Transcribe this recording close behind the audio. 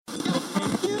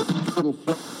Welcome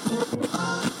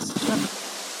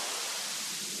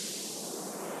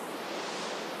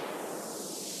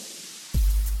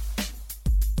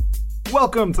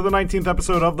to the 19th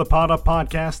episode of the Pod Up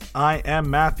Podcast. I am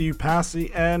Matthew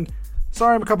Passy, and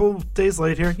sorry I'm a couple days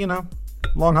late here. You know,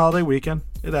 long holiday weekend.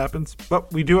 It happens.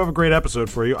 But we do have a great episode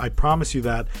for you. I promise you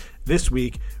that. This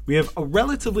week, we have a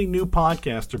relatively new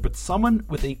podcaster, but someone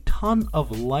with a ton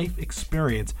of life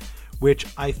experience, which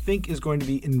I think is going to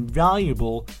be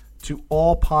invaluable to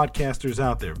all podcasters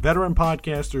out there. Veteran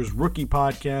podcasters, rookie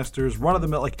podcasters,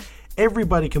 run-of-the-mill, like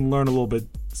everybody can learn a little bit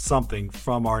something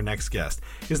from our next guest.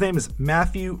 His name is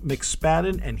Matthew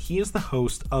McSpadden, and he is the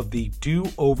host of the Do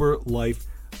Over Life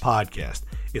podcast.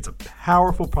 It's a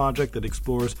powerful project that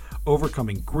explores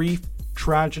overcoming grief,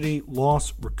 tragedy,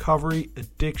 loss, recovery,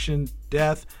 addiction,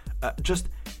 death, just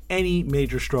any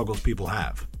major struggles people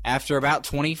have. After about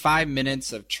 25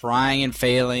 minutes of trying and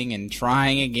failing and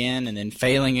trying again and then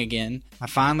failing again, I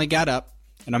finally got up,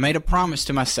 and I made a promise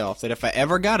to myself that if I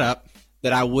ever got up,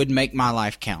 that I would make my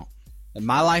life count. That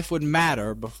my life would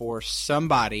matter before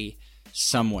somebody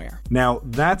somewhere. Now,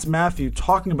 that's Matthew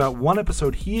talking about one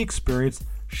episode he experienced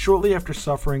shortly after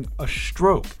suffering a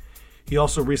stroke. He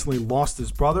also recently lost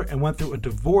his brother and went through a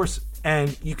divorce,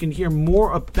 and you can hear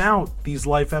more about these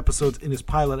life episodes in his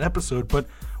pilot episode, but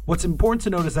what's important to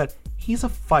note is that he's a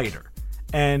fighter,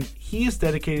 and he is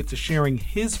dedicated to sharing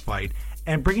his fight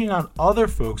and bringing on other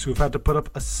folks who have had to put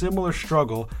up a similar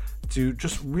struggle to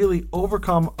just really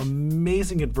overcome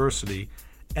amazing adversity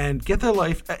and get their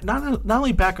life not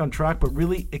only back on track, but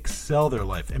really excel their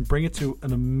life and bring it to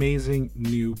an amazing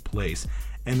new place.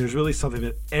 And there's really something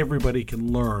that everybody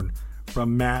can learn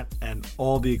from Matt and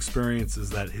all the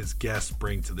experiences that his guests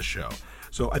bring to the show.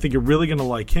 So I think you're really going to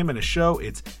like him and his show.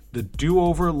 It's the Do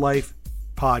Over Life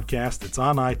podcast. It's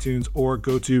on iTunes, or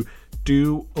go to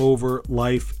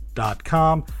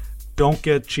dooverlife.com. Don't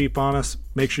get cheap on us.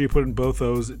 Make sure you put in both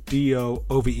those,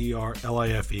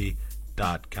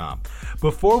 DOVERLIFE.com.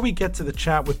 Before we get to the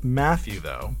chat with Matthew,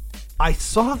 though, I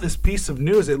saw this piece of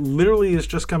news. It literally is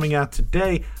just coming out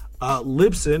today.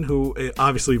 Libsyn, who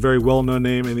obviously very well-known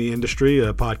name in the industry,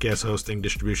 a podcast hosting,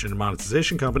 distribution, and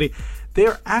monetization company,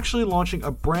 they're actually launching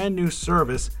a brand new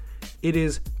service. It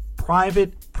is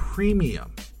Private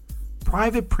Premium.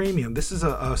 Private Premium. This is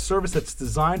a service that's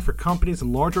designed for companies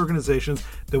and large organizations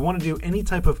that want to do any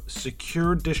type of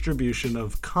secure distribution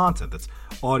of content. That's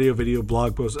audio, video,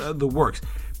 blog posts, the works.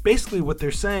 Basically, what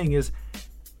they're saying is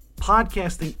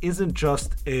podcasting isn't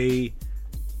just a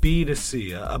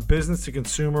B2C, a business to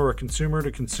consumer or consumer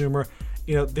to consumer.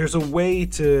 You know, there's a way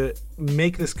to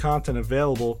make this content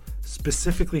available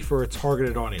specifically for a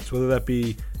targeted audience, whether that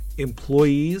be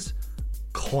employees,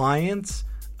 clients,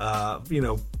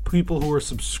 people who are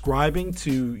subscribing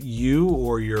to you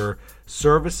or your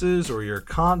services or your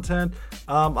content,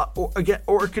 or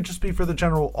it could just be for the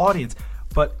general audience.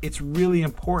 But it's really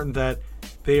important that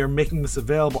they are making this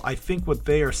available. I think what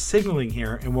they are signaling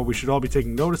here, and what we should all be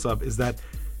taking notice of, is that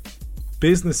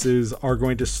businesses are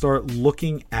going to start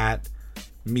looking at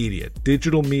media,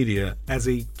 digital media, as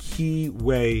a key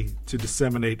way to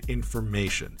disseminate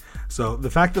information. So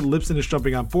the fact that Libsyn is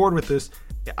jumping on board with this,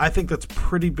 I think that's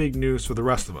pretty big news for the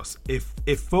rest of us. If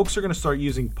folks are going to start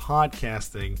using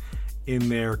podcasting in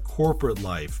their corporate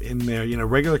life, in their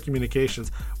regular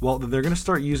communications, well, they're going to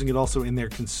start using it also in their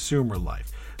consumer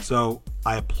life. So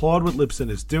I applaud what Libsyn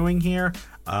is doing here.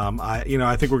 I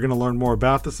think we're going to learn more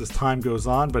about this as time goes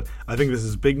on, but I think this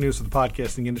is big news for the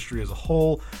podcasting industry as a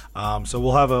whole. So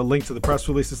we'll have a link to the press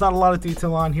release. There's not a lot of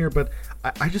detail on here, but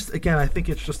I think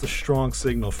it's just a strong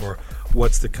signal for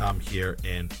what's to come here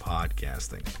in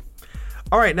podcasting.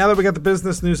 All right, now that we got the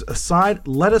business news aside,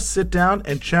 let us sit down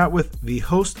and chat with the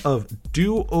host of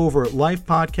Do Over Life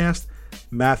podcast,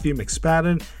 Matthew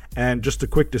McSpadden. And just a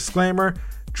quick disclaimer,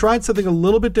 tried something a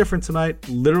little bit different tonight.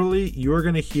 Literally, you're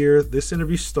going to hear this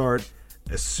interview start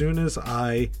as soon as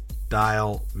I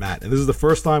dial Matt. And this is the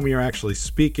first time we are actually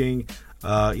speaking,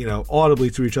 audibly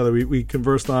to each other. We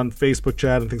conversed on Facebook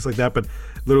chat and things like that, but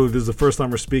literally this is the first time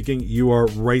we're speaking. You are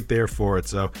right there for it.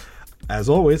 So, as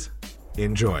always,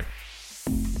 enjoy.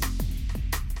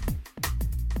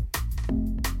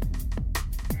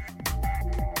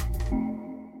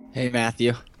 Hey,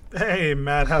 Matthew. Hey,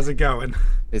 Matt. How's it going?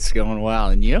 It's going well.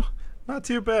 And you? Not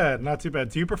too bad. Not too bad.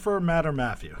 Do you prefer Matt or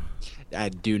Matthew? I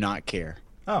do not care.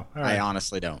 Oh, all right. I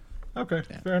honestly don't. Okay,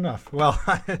 yeah. Fair enough. Well,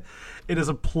 it is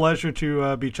a pleasure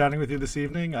to be chatting with you this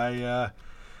evening.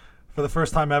 For the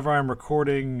first time ever, I'm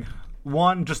recording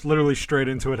just literally straight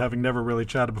into it, having never really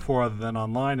chatted before other than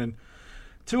online. And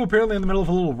Two apparently in the middle of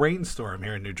a little rainstorm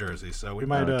here in New Jersey, so we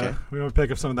might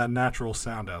pick up some of that natural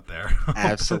sound out there.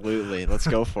 Absolutely. Let's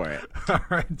go for it. All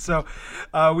right, so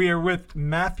we are with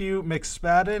Matthew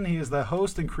McSpadden. He is the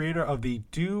host and creator of the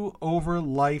Do Over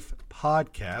Life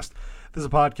podcast. This is a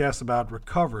podcast about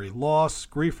recovery, loss,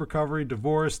 grief recovery,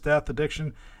 divorce, death,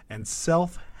 addiction, and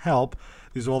self-help.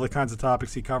 These are all the kinds of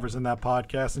topics he covers in that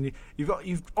podcast. And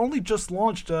you've only just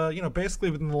launched,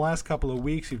 basically within the last couple of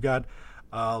weeks, you've got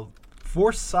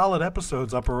 4 solid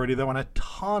episodes up already, though, and a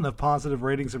ton of positive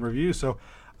ratings and reviews. So,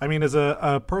 I mean, as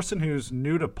a person who's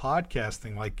new to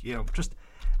podcasting, just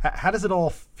how does it all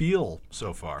feel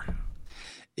so far?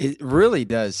 It really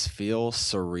does feel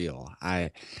surreal.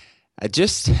 I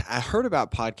heard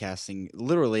about podcasting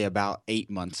literally about 8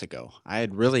 months ago. I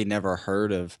had really never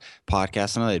heard of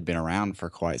podcasts. I know they'd been around for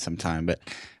quite some time, but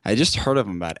I just heard of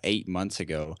them about 8 months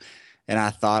ago. And I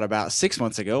thought about 6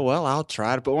 months ago, well, I'll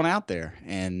try to put one out there.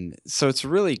 And so it's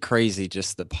really crazy,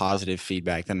 just the positive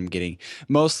feedback that I'm getting.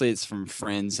 Mostly it's from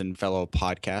friends and fellow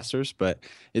podcasters, but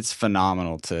it's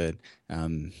phenomenal to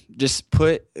just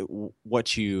put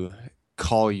what you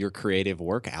call your creative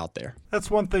work out there. That's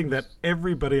one thing that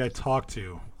everybody I talk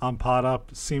to on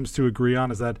PodUp seems to agree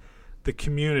on, is that the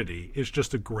community is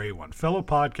just a great one. Fellow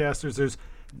podcasters, there's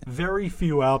very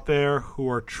few out there who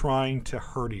are trying to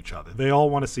hurt each other. They all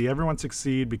want to see everyone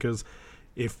succeed, because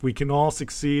if we can all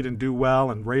succeed and do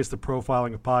well and raise the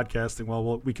profiling of podcasting,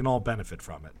 well, we can all benefit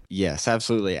from it. Yes,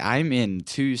 absolutely. I'm in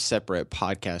 2 separate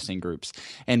podcasting groups,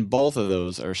 and both of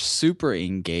those are super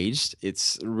engaged.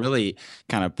 It's really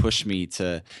kind of pushed me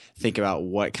to think about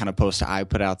what kind of posts I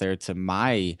put out there to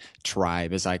my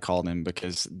tribe, as I call them,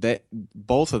 because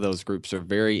both of those groups are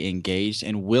very engaged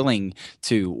and willing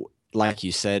to, like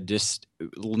you said, just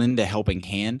lend a helping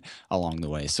hand along the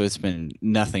way. So it's been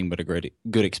nothing but a good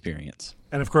experience.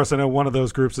 And of course, I know one of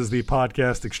those groups is the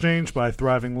Podcast Exchange by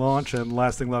Thriving Launch and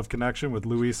Lasting Love Connection with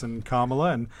Luis and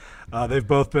Kamala. And they've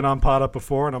both been on PodUp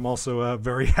before, and I'm also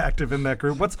very active in that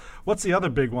group. What's the other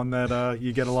big one that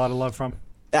you get a lot of love from?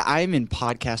 I'm in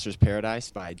Podcaster's Paradise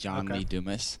by John Lee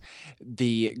Dumas.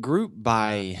 The group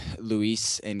by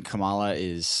Luis and Kamala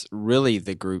is really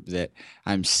the group that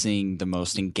I'm seeing the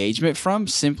most engagement from,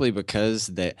 simply because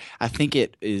that I think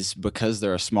it is because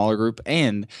they're a smaller group,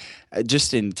 and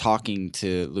just in talking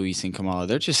to Luis and Kamala,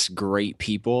 they're just great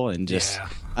people, and just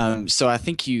so I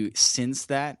think you sense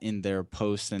that in their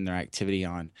posts and their activity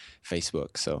on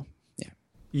Facebook. So.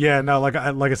 Yeah, no, like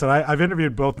I said, I've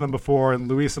interviewed both of them before, and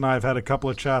Luis and I have had a couple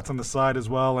of chats on the side as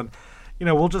well. And,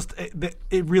 we'll just, it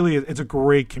really, it's a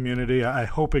great community. I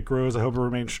hope it grows. I hope it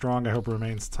remains strong. I hope it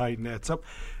remains tight-knit. So,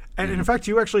 and in fact,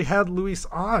 you actually had Luis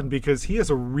on because he has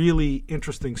a really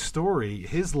interesting story.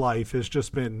 His life has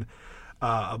just been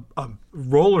a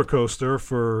roller coaster,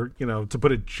 for, to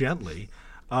put it gently.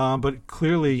 But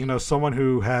clearly, someone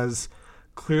who has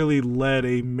clearly led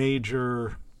a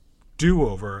major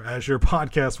do-over, as your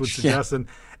podcast would suggest, and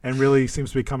really seems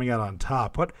to be coming out on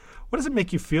top. What does it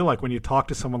make you feel like when you talk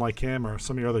to someone like him or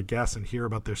some of your other guests and hear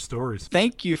about their stories?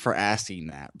 Thank you for asking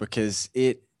that, because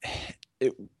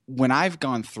when I've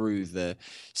gone through the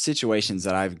situations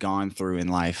that I've gone through in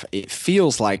life, it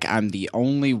feels like I'm the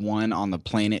only one on the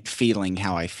planet feeling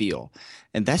how I feel.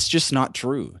 And that's just not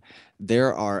true.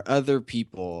 There are other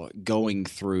people going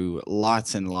through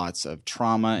lots and lots of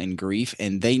trauma and grief,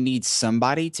 and they need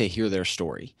somebody to hear their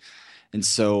story. And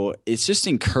so it's just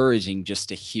encouraging just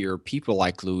to hear people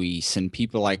like Luis and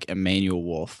people like Emmanuel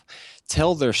Wolf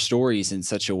tell their stories in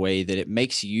such a way that it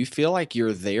makes you feel like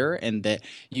you're there and that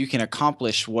you can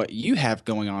accomplish what you have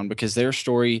going on, because their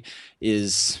story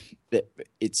is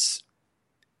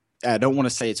I don't want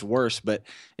to say it's worse, but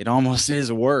it almost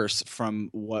is worse from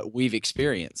what we've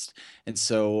experienced. And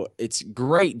so it's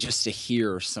great just to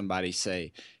hear somebody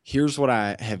say, here's what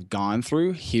I have gone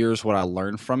through, here's what I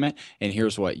learned from it, and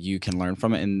here's what you can learn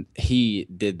from it. And he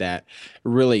did that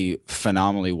really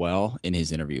phenomenally well in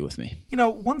his interview with me.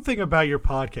 One thing about your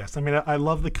podcast, I mean, I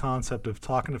love the concept of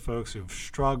talking to folks who've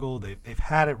struggled, they've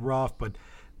had it rough, but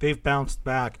they've bounced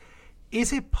back.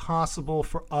 Is it possible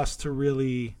for us to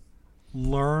really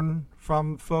learn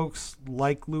from folks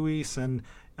like Luis and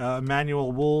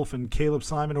Emmanuel Wolf and Caleb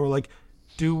Simon, or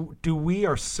do we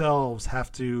ourselves have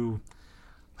to,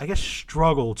 I guess,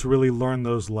 struggle to really learn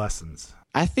those lessons?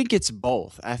 I think it's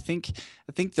both. I think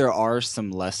there are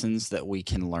some lessons that we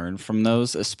can learn from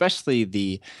those,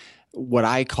 especially what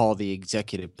I call the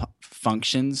executive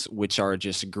functions, which are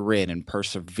just grit and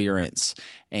perseverance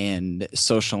and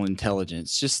social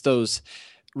intelligence, just those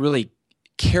really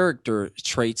character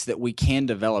traits that we can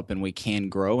develop and we can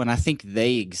grow. And I think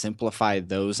they exemplify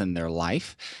those in their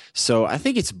life. So I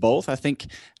think it's both. I think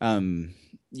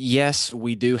Yes,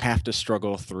 we do have to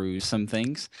struggle through some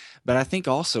things, but I think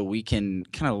also we can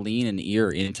kind of lean an ear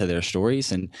into their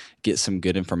stories and get some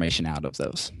good information out of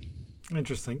those.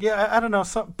 Interesting. Yeah, I don't know.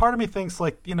 Some part of me thinks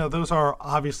like those are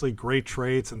obviously great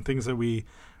traits and things that we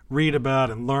read about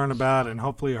and learn about, and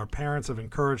hopefully our parents have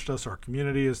encouraged us, our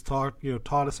community has taught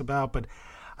us about. But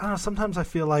I don't know. Sometimes I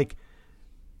feel like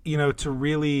to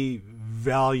really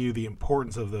value the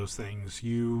importance of those things,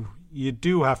 you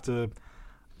do have to.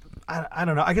 I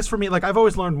don't know. I guess for me, like I've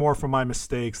always learned more from my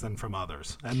mistakes than from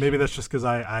others, and maybe that's just because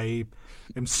I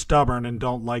am stubborn and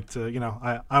don't like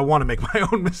to. I want to make my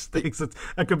own mistakes.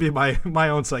 That could be my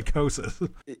own psychosis.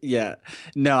 Yeah.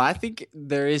 No, I think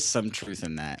there is some truth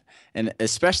in that. And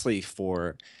especially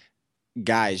for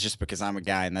guys, just because I'm a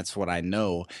guy and that's what I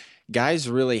know, guys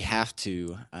really have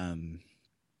to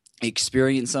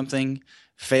experience something,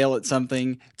 fail at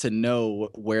something to know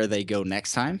where they go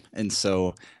next time. And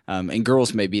so, and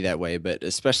girls may be that way, but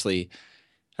especially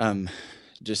um,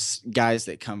 just guys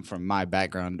that come from my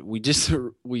background,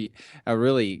 I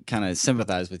really kind of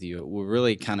sympathize with you. We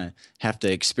really kind of have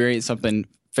to experience something,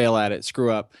 fail at it,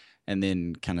 screw up, and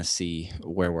then kind of see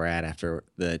where we're at after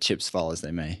the chips fall as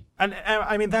they may. And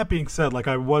I mean, that being said, like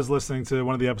I was listening to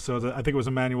one of the episodes. I think it was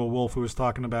Emmanuel Wolf who was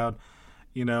talking about,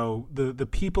 the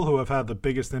people who have had the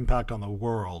biggest impact on the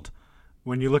world.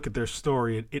 When you look at their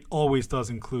story, it always does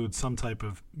include some type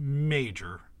of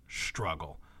major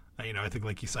struggle. I think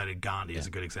like you cited Gandhi as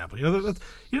a good example. You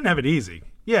didn't have it easy.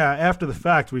 Yeah, after the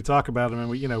fact, we talk about them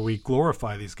and we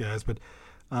glorify these guys, but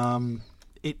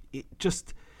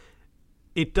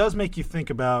it does make you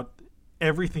think about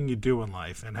everything you do in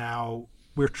life and how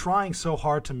we're trying so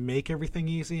hard to make everything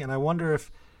easy. And I wonder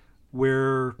if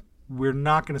we're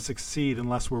not going to succeed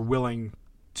unless we're willing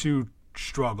to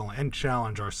struggle and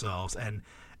challenge ourselves and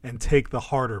take the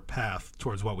harder path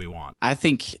towards what we want. I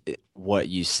think what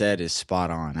you said is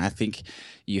spot on. I think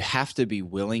you have to be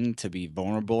willing to be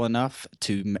vulnerable enough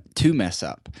to mess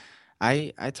up.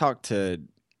 I talk to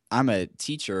I'm a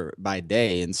teacher by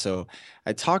day, and so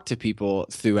I talk to people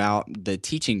throughout the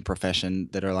teaching profession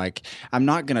that are like, I'm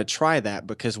not going to try that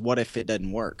because what if it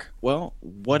doesn't work? Well,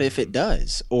 what if it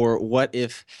does? Or what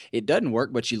if it doesn't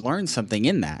work, but you learn something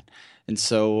in that? And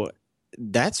so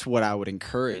that's what I would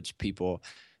encourage people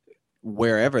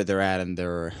wherever they're at in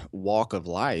their walk of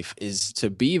life is to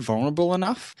be vulnerable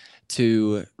enough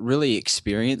to really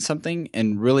experience something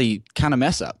and really kind of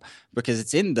mess up, because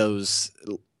it's in those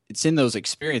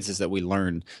experiences that we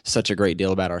learn such a great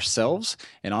deal about ourselves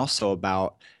and also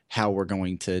about how we're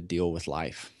going to deal with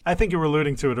life. I think you were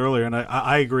alluding to it earlier, and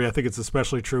I agree. I think it's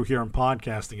especially true here in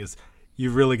podcasting is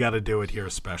you really got to do it here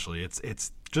especially.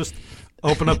 It's just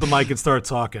open up the mic and start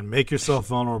talking. Make yourself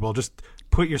vulnerable. Just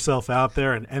put yourself out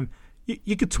there, and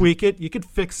you could tweak it. You could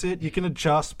fix it. You can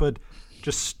adjust, but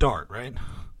just start, right?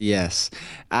 Yes.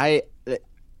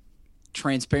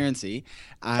 Transparency.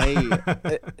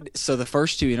 So the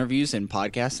first two interviews in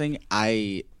podcasting,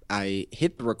 I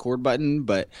hit the record button,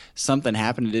 but something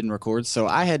happened and didn't record. So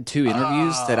I had two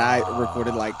interviews that I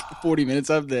recorded like 40 minutes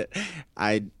of that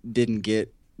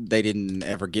they didn't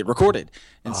ever get recorded.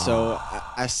 And so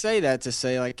I say that to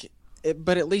say like,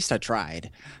 but at least I tried.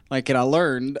 Like, and I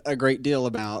learned a great deal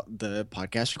about the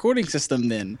podcast recording system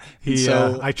then.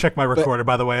 I checked my recorder,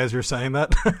 by the way, as you're saying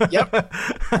that. Yep.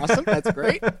 Awesome. That's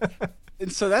great.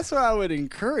 And so that's what I would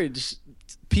encourage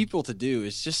people to do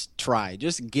is just try.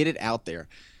 Just get it out there.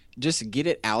 Just get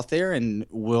it out there, and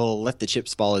we'll let the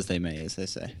chips fall as they may, as they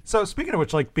say. So speaking of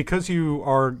which, like, because you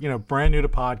are, brand new to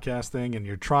podcasting and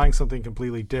you're trying something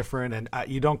completely different and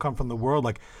you don't come from the world,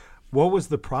 like, what was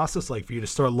the process like for you to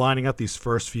start lining up these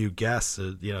first few guests,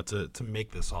 to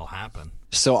make this all happen?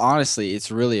 So honestly,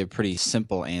 it's really a pretty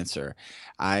simple answer.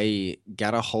 I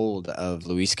got a hold of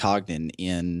Luis Cogden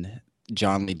in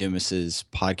John Lee Dumas's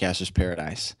Podcaster's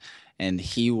Paradise, and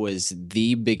he was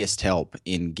the biggest help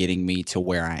in getting me to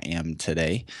where I am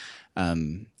today.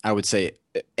 I would say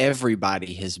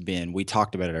everybody has been, we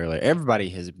talked about it earlier, everybody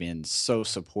has been so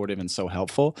supportive and so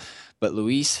helpful, but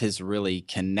Luis has really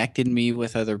connected me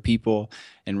with other people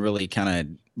and really kind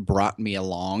of brought me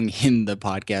along in the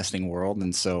podcasting world.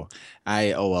 And so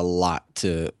I owe a lot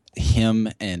to him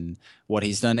and what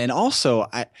he's done. And also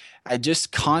I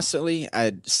just constantly,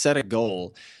 I set a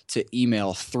goal to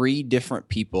email 3 different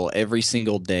people every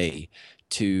single day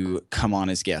to come on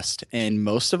as guest, and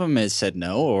most of them has said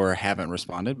no or haven't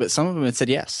responded, but some of them had said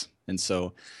yes. And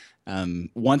so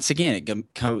once again, it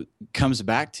comes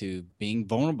back to being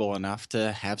vulnerable enough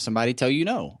to have somebody tell you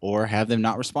no or have them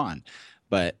not respond.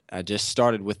 but I just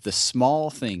started with the small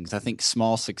things. I think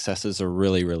small successes are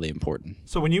really, really important.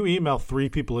 So when you email 3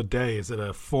 people a day, is it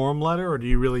a form letter, or do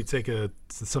you really take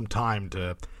some time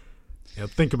to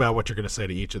think about what you're going to say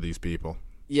to each of these people?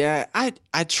 Yeah,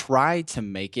 I try to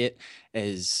make it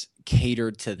as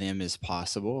catered to them as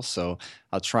possible. So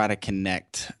I'll try to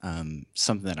connect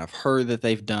something that I've heard that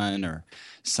they've done, or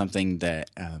something that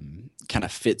kind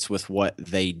of fits with what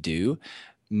they do.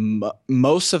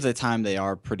 Most of the time, they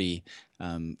are pretty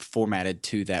formatted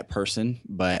to that person,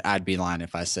 but I'd be lying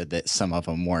if I said that some of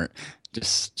them weren't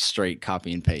just straight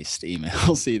copy and paste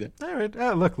emails either. All right.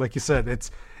 Look, like you said,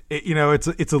 it's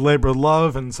a labor of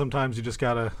love, and sometimes you just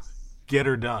gotta get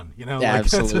her done. Yeah, like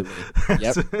absolutely.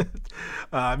 Yep.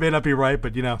 It may not be right,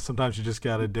 but sometimes you just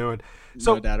gotta do it.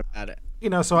 So, No doubt about it.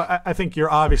 So I think you're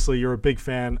a big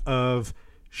fan of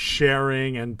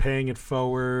sharing and paying it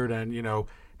forward, and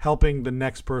helping the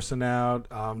next person out.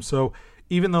 So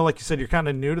even though, like you said, you're kind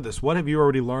of new to this, what have you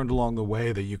already learned along the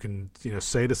way that you can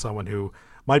say to someone who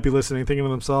might be listening, thinking to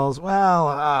themselves, well,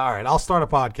 all right, I'll start a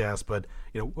podcast, but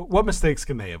what mistakes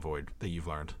can they avoid that you've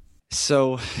learned?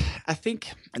 So I think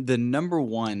the number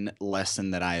one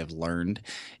lesson that I have learned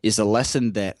is a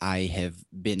lesson that I have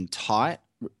been taught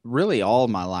really all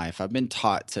my life. I've been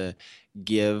taught to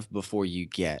give before you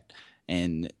get,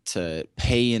 and to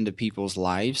pay into people's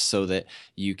lives so that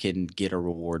you can get a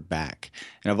reward back.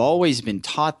 And I've always been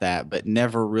taught that, but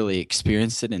never really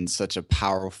experienced it in such a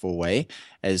powerful way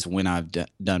as when I've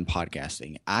done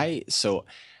podcasting. I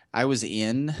was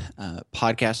in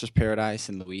Podcasters Paradise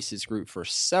and Luis's group for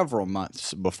several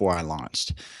months before I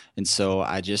launched. And so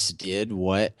I just did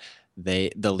what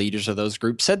the leaders of those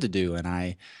groups said to do, and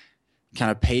I kind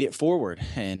of paid it forward.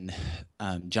 And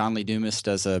John Lee Dumas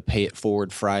does a Pay It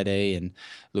Forward Friday, and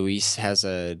Luis has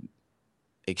a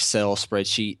Excel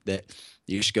spreadsheet that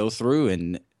you should go through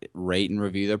and rate and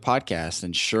review their podcast.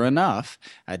 And sure enough,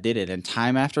 I did it. And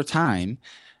time after time,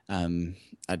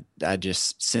 I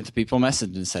just sent the people a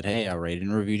message and said, hey, I rated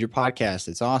and reviewed your podcast.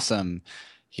 It's awesome.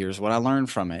 Here's what I learned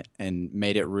from it, and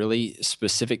made it really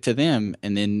specific to them.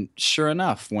 And then sure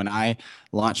enough, when I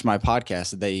launched my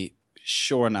podcast, they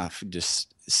sure enough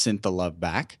just sent the love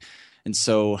back. And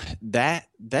so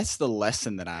that's the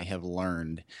lesson that I have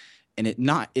learned. And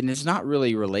it's not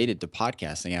really related to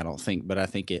podcasting, I don't think, but I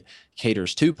think it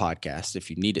caters to podcasts if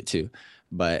you need it to.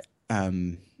 But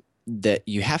that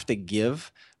you have to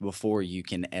give before you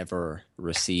can ever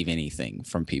receive anything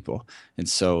from people. And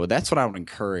so that's what I would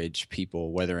encourage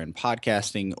people, whether in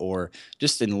podcasting or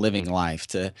just in living life,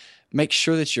 to make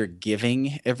sure that you're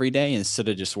giving every day instead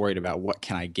of just worried about what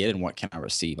can I get and what can I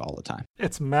receive all the time.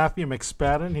 It's Matthew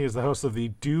McSpadden. He is the host of the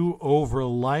Do Over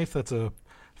Life. That's a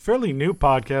fairly new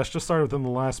podcast, just started within the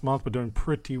last month, but doing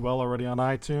pretty well already on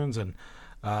iTunes. And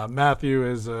Matthew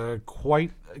is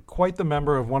quite the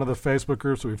member of one of the Facebook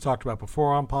groups that we've talked about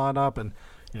before on Pod Up, and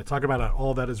talking about how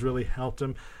all that has really helped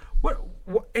him. What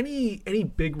any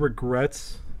big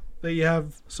regrets that you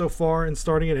have so far in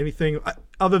starting it? Anything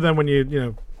other than when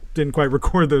you didn't quite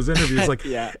record those interviews? Like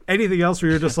Yeah. Anything else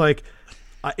where you're just like,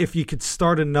 if you could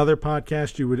start another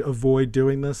podcast, you would avoid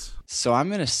doing this? So I'm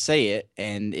going to say it,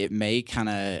 and it may kind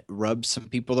of rub some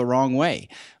people the wrong way,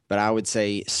 but I would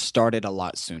say start it a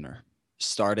lot sooner.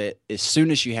 Start it as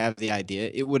soon as you have the idea.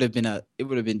 It would have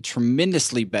been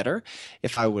tremendously better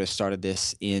if I would have started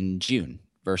this in June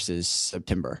versus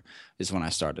September is when I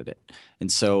started it.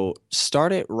 And so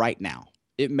start it right now.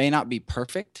 It may not be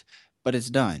perfect, but it's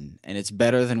done, and it's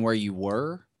better than where you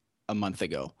were a month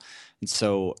ago. And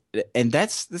so, and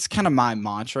that's kind of my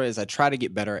mantra, is I try to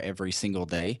get better every single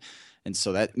day. And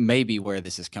so that may be where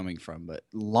this is coming from, but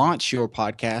launch your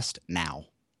podcast now.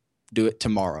 Do it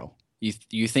tomorrow.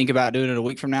 You think about doing it a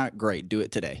week from now? Great. Do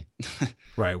it today.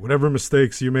 Right. Whatever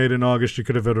mistakes you made in August, you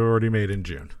could have already made in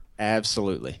June.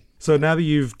 Absolutely. So now that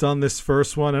you've done this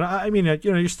first one, and I mean,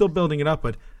 you're still building it up,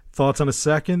 but thoughts on a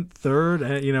second, third,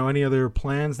 any other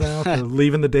plans now for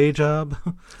leaving the day job?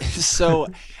 So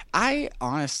I've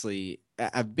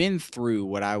been through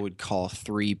what I would call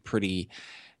 3 pretty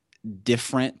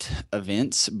different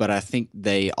events, but I think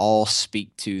they all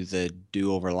speak to the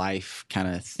do-over life kind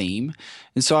of theme.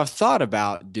 And so I've thought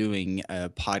about doing a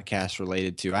podcast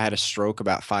related to, I had a stroke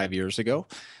about 5 years ago.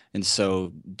 And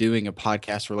so doing a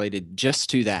podcast related just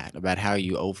to that, about how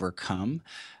you overcome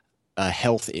a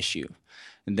health issue.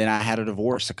 And then I had a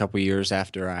divorce a couple years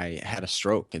after I had a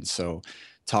stroke. And so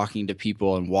talking to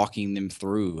people and walking them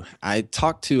through, I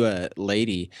talked to a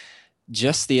lady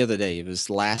just the other day, it was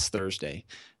last Thursday,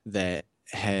 that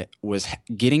was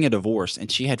getting a divorce,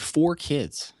 and she had 4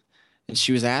 kids, and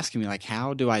she was asking me, like,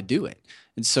 how do I do it?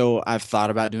 And so I've thought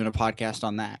about doing a podcast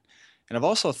on that. And I've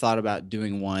also thought about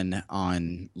doing one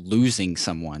on losing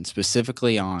someone,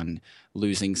 specifically on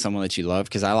losing someone that you love,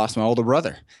 because I lost my older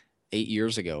brother 8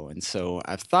 years ago. And so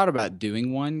I've thought about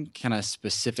doing one kind of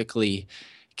specifically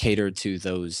catered to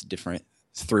those different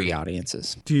three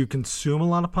audiences. Do you consume a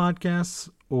lot of podcasts,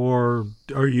 or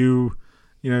are you,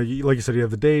 like you said, you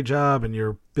have the day job and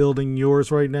you're building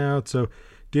yours right now. So do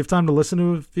you have time to listen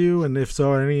to a few? And if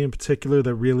so, any in particular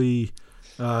that really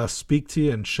speak to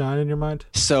you and shine in your mind?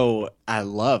 So I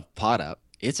love Pod Up.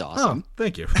 It's awesome. Oh,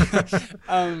 thank you.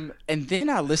 And then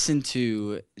I listen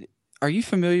to, are you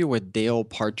familiar with Dale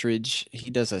Partridge? He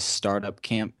does a startup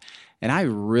camp, and I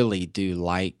really do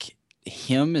like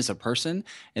him as a person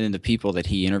and then the people that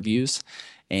he interviews.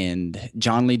 And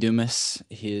John Lee Dumas,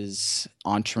 his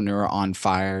Entrepreneur on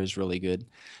Fire is really good.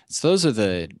 So those are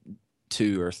the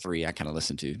 2 or 3 I kind of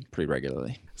listen to pretty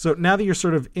regularly. So now that you're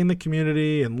sort of in the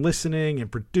community and listening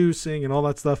and producing and all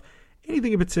that stuff,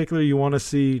 anything in particular you want to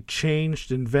see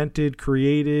changed, invented,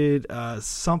 created,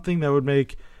 something that would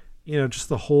make, just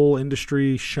the whole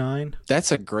industry shine?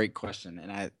 That's a great question.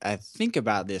 And I think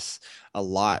about this a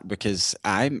lot because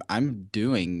I'm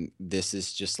doing this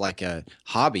as just like a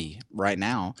hobby right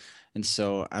now. And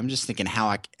so I'm just thinking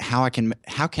how can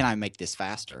I make this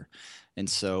faster? And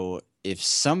so if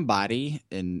somebody,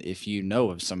 and if you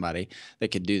know of somebody that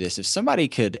could do this, if somebody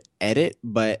could edit,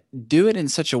 but do it in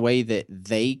such a way that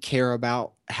they care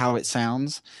about how it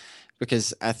sounds,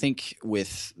 because I think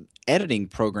with editing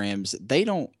programs,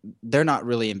 they're not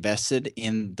really invested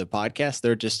in the podcast.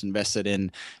 They're just invested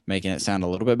in making it sound a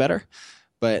little bit better.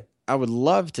 But I would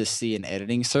love to see an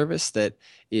editing service that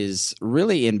is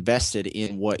really invested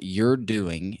in what you're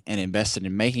doing and invested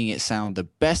in making it sound the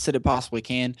best that it possibly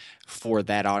can for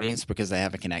that audience because they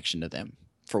have a connection to them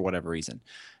for whatever reason.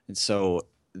 And so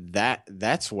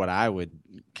that's what I would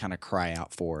kind of cry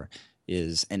out for,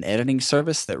 is an editing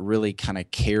service that really kind of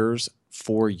cares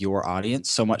for your audience,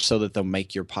 so much so that they'll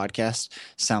make your podcast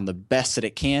sound the best that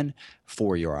it can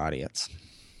for your audience.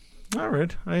 All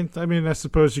right. I mean, I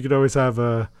suppose you could always have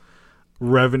a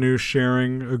revenue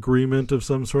sharing agreement of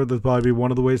some sort. That'd probably be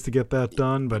one of the ways to get that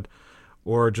done,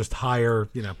 or just hire,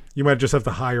 you might just have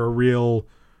to hire a real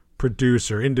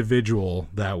producer, individual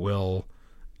that will,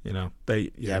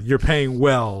 you're paying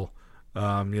well,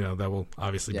 that will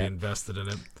obviously be invested in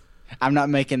it. I'm not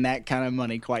making that kind of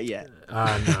money quite yet.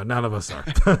 No, none of us are.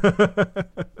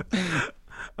 But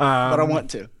I want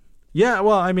to. Yeah,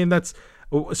 well, I mean,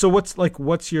 so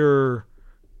what's your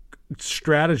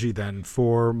strategy then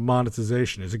for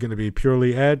monetization? Is it going to be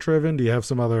purely ad driven? Do you have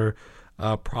some other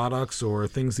products or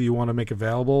things that you want to make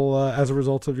available as a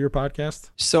result of your podcast?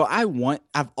 So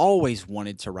I've always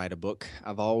wanted to write a book.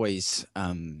 I've always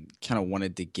kind of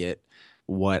wanted to get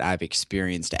what I've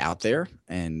experienced out there,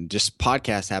 and just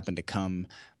podcasts happen to come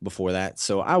before that.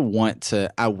 So I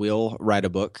will write a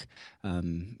book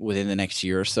within the next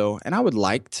year or so. And I would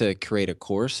like to create a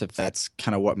course if that's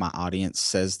kind of what my audience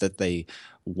says that they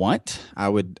want. I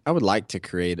would like to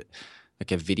create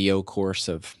like a video course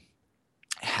of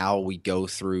how we go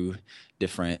through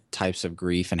different types of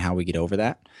grief and how we get over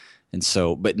that. And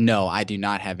so, but no, I do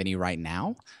not have any right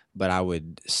now, but I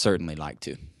would certainly like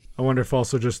to. I wonder if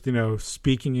also just,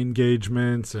 speaking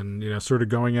engagements and, sort of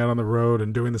going out on the road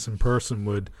and doing this in person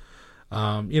would,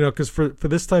 because for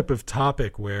this type of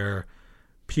topic where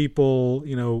people,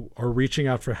 are reaching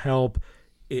out for help,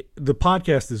 the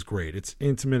podcast is great. It's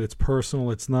intimate, it's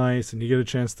personal, it's nice, and you get a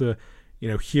chance to,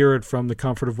 hear it from the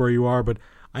comfort of where you are. But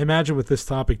I imagine with this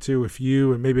topic too, if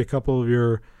you and maybe a couple of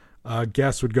your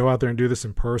guests would go out there and do this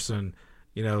in person,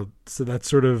 so that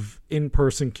sort of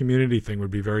in-person community thing would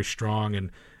be very strong.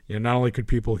 And, not only could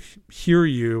people hear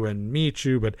you and meet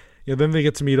you, but then they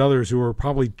get to meet others who are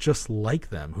probably just like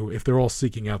them, who, if they're all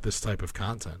seeking out this type of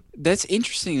content. That's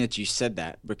interesting that you said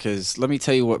that, because let me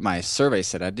tell you what my survey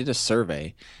said. I did a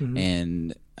survey,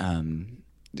 and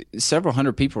several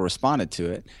hundred people responded to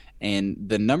it. And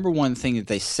the number one thing that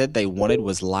they said they wanted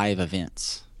was live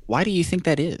events. Why do you think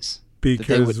that is?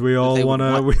 Because we all want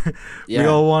to,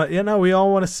 we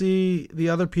all want to see the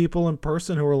other people in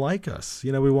person who are like us.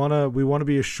 We want to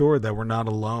be assured that we're not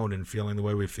alone in feeling the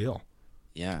way we feel.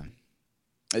 Yeah.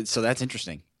 So that's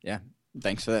interesting. Yeah.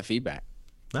 Thanks for that feedback.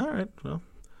 All right. Well,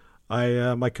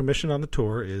 my commission on the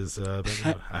tour is all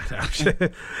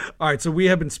right. So we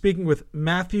have been speaking with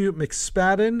Matthew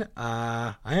McSpadden.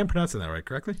 I am pronouncing that right,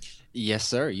 correctly? Yes,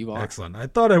 sir. You are. Excellent. I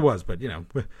thought I was, but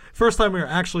first time we were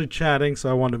actually chatting, so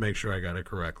I wanted to make sure I got it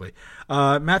correctly.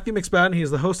 Matthew McSpadden, he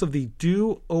is the host of the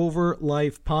Do Over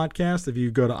Life podcast. If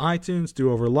you go to iTunes,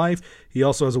 Do Over Life. He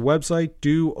also has a website,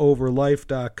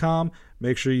 dooverlife.com.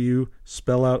 make sure you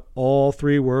spell out all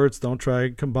 3 words. Don't try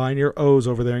and combine your O's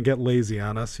over there and get lazy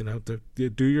on us.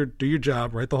 Do your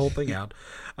job, write the whole thing out.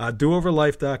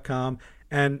 DoOverLife.com.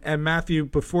 And Matthew,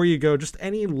 before you go, just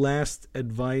any last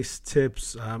advice,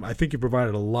 tips? I think you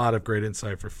provided a lot of great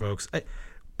insight for folks.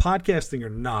 Podcasting or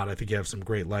not, I think you have some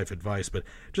great life advice, but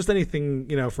just anything,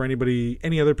 for anybody,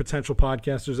 any other potential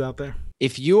podcasters out there?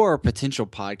 If you are a potential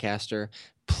podcaster,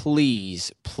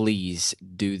 please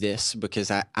do this,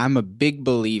 because I'm a big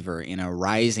believer in a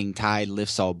rising tide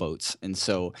lifts all boats. And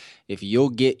so if you'll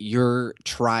get your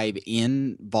tribe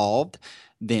involved,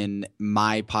 then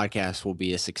my podcast will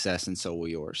be a success and so will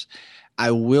yours. I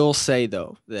will say,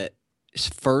 though, that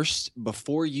first,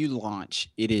 before you launch,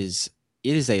 it is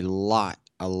a lot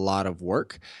of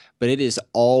work, but it is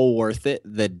all worth it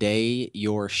the day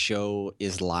your show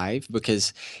is live,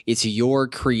 because it's your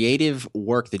creative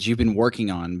work that you've been working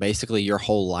on basically your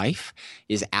whole life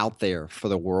is out there for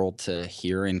the world to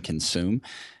hear and consume.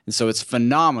 And so it's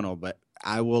phenomenal, but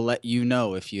I will let you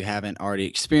know if you haven't already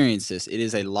experienced this. It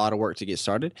is a lot of work to get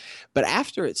started. But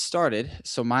after it's started,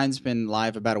 so mine's been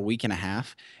live about a week and a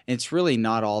half, and it's really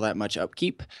not all that much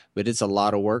upkeep, but it's a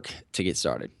lot of work to get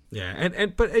started. Yeah,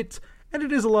 and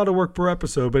it is a lot of work per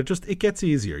episode, but it gets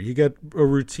easier. You get a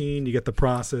routine, you get the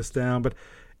process down, but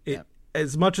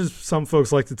as much as some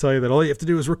folks like to tell you that all you have to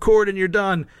do is record and you're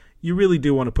done, you really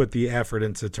do want to put the effort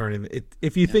into turning it.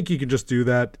 If you think you can just do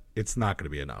that, it's not going to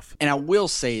be enough. And I will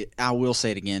say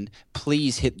it again,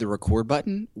 please hit the record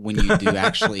button when you do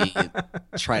actually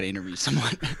try to interview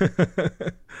someone. All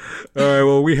right,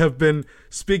 well, we have been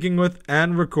speaking with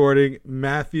and recording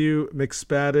Matthew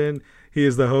McSpadden. He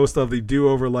is the host of the Do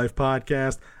Over Life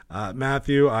podcast.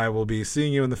 Matthew, I will be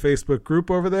seeing you in the Facebook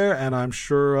group over there, and I'm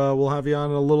sure we'll have you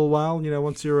on in a little while,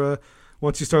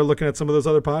 once you start looking at some of those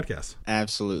other podcasts.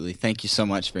 Absolutely. Thank you so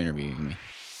much for interviewing me.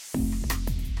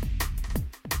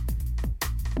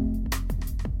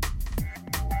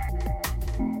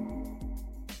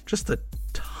 Just a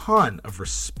ton of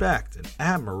respect and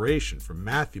admiration for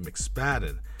Matthew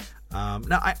McSpadden.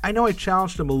 Now, I know I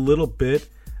challenged him a little bit,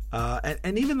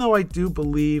 and even though I do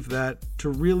believe that to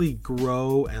really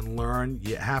grow and learn,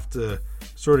 you have to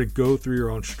sort of go through your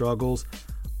own struggles,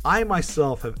 I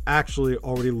myself have actually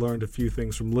already learned a few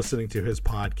things from listening to his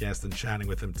podcast and chatting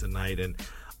with him tonight, and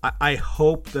I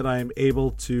hope that I am able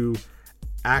to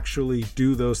actually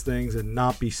do those things and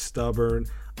not be stubborn,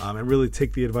 and really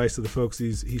take the advice of the folks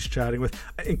he's chatting with,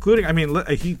 including,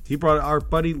 he brought our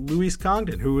buddy Luis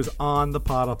Congdon, who was on the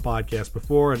Pod Up podcast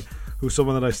before, and who's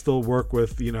someone that I still work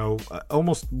with,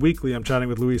 almost weekly. I'm chatting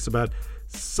with Luis about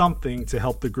something to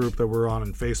help the group that we're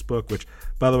on Facebook, which,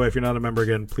 by the way, if you're not a member,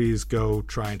 again, please go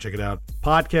try and check it out.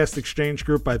 Podcast Exchange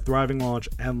Group by Thriving Launch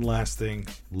and Lasting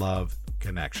Love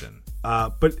Connection.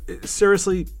 But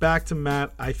seriously, back to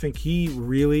Matt, I think he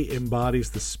really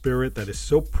embodies the spirit that is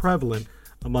so prevalent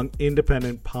among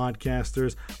independent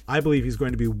podcasters. I believe he's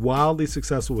going to be wildly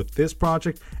successful with this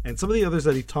project and some of the others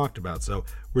that he talked about. So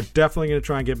we're definitely going to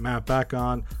try and get Matt back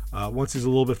on once he's a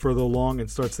little bit further along and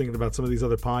starts thinking about some of these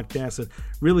other podcasts, and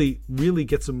really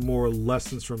get some more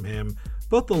lessons from him,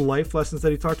 both the life lessons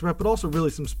that he talked about, but also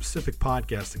really some specific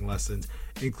podcasting lessons,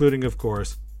 including, of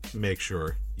course, make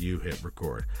sure you hit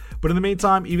record. But in the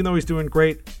meantime, even though he's doing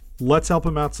great, let's help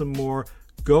him out some more.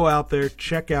 Go out there,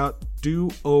 check out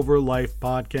Do Over Life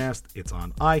podcast. It's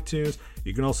on iTunes.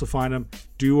 You can also find them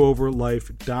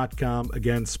dooverlife.com.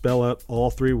 Again, spell out all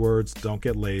 3 words. Don't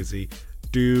get lazy.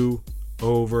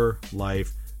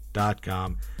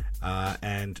 dooverlife.com.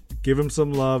 And give him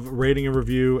some love, rating and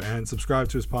review, and subscribe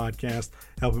to his podcast.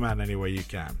 Help him out in any way you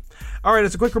can. All right,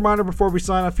 it's a quick reminder before we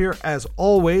sign off here. As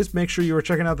always, make sure you are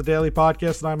checking out the daily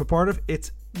podcast that I'm a part of.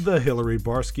 It's The Hillary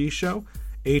Barsky Show.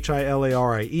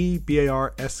 HILARIE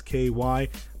BARSKY,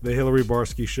 The Hillary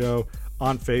Barsky Show,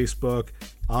 on Facebook,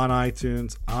 on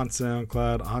iTunes, on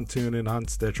SoundCloud, on TuneIn, on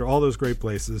Stitcher, all those great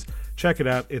places. Check it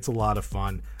out. It's a lot of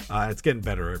fun. It's getting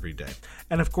better every day.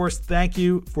 And of course, thank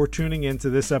you for tuning in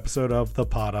to this episode of the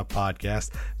Pod Up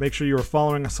Podcast. Make sure you are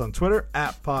following us on Twitter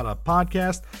at Pod Up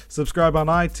Podcast. Subscribe on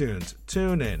iTunes,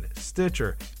 TuneIn,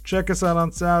 Stitcher. Check us out on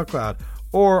SoundCloud.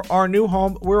 Or our new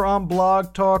home, we're on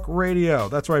Blog Talk Radio.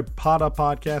 That's right, Pod Up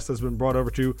Podcast has been brought over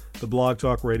to the Blog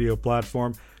Talk Radio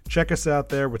platform. Check us out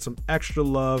there with some extra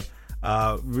love.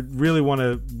 We really want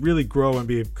to really grow and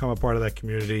become a part of that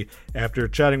community. After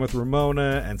chatting with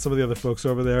Ramona and some of the other folks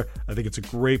over there, I think it's a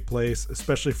great place,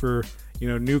 especially for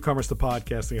newcomers to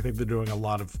podcasting. I think they're doing a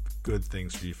lot of good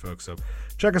things for you folks. So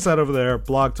check us out over there,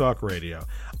 Blog Talk Radio.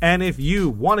 And if you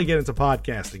want to get into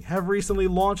podcasting, have recently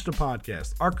launched a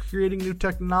podcast, are creating new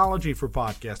technology for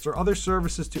podcasts or other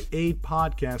services to aid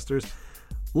podcasters,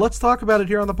 let's talk about it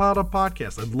here on the Pod Up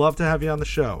Podcast. I'd love to have you on the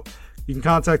show. You can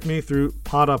contact me through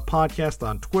Pod Up Podcast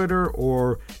on Twitter,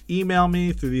 or email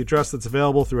me through the address that's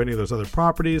available through any of those other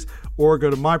properties, or go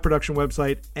to my production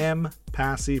website,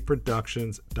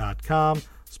 mpasseyproductions.com.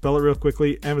 Spell it real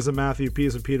quickly. M as in Matthew, P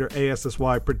as in Peter,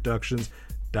 ASSY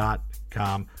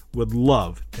Productions.com. Would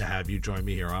love to have you join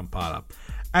me here on Pod Up.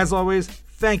 As always,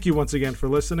 thank you once again for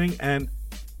listening, and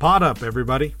Pod Up,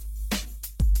 everybody.